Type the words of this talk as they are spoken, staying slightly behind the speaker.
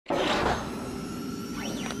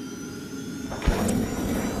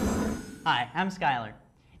Hi, I'm Skylar.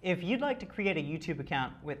 If you'd like to create a YouTube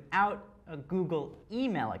account without a Google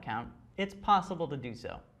email account, it's possible to do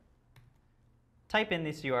so. Type in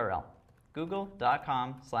this URL,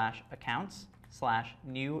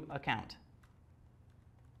 google.com/accounts/new account.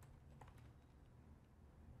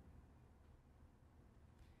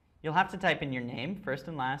 You'll have to type in your name, first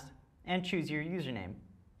and last, and choose your username.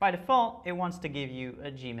 By default, it wants to give you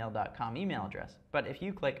a gmail.com email address, but if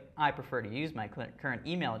you click I prefer to use my current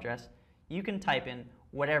email address, you can type in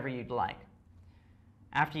whatever you'd like.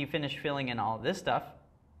 After you finish filling in all of this stuff,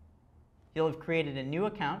 you'll have created a new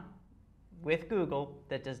account with Google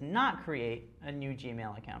that does not create a new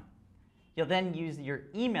Gmail account. You'll then use your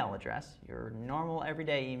email address, your normal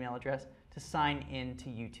everyday email address, to sign in to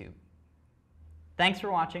YouTube. Thanks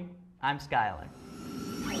for watching. I'm Skylar.